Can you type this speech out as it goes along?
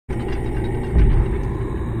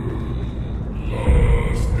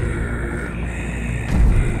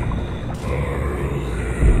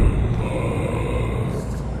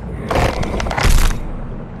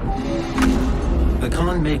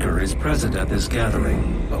Maker is present at this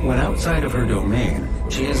gathering, but when outside of her domain,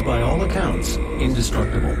 she is by all accounts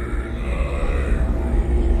indestructible.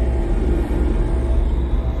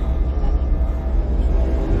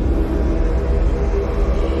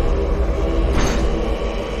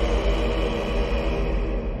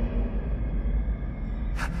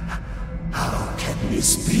 How can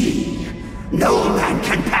this be? No man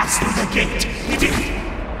can pass through the gate. It is...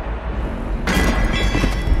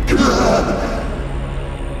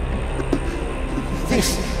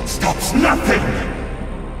 This stops nothing!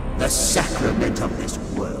 The sacrament of this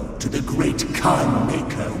world to the great Khan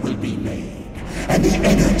Maker will be made, and the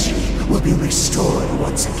energy will be restored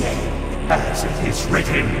once again. As it is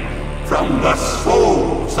written, from the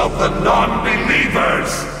souls of the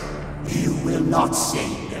non-believers! You will not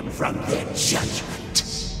save them from their judgment.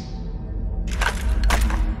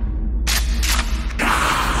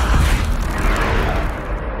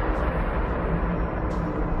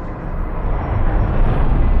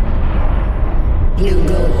 You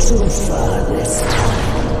go too far this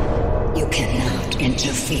time. You cannot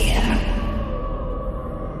interfere.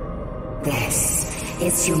 This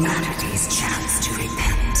is humanity's chance to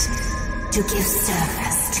repent, to give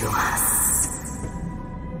service to us.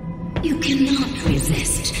 You cannot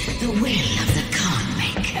resist the will of the Khan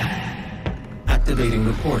Maker. Activating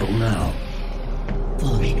the portal now.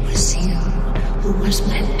 For it was you who was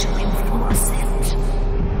meant to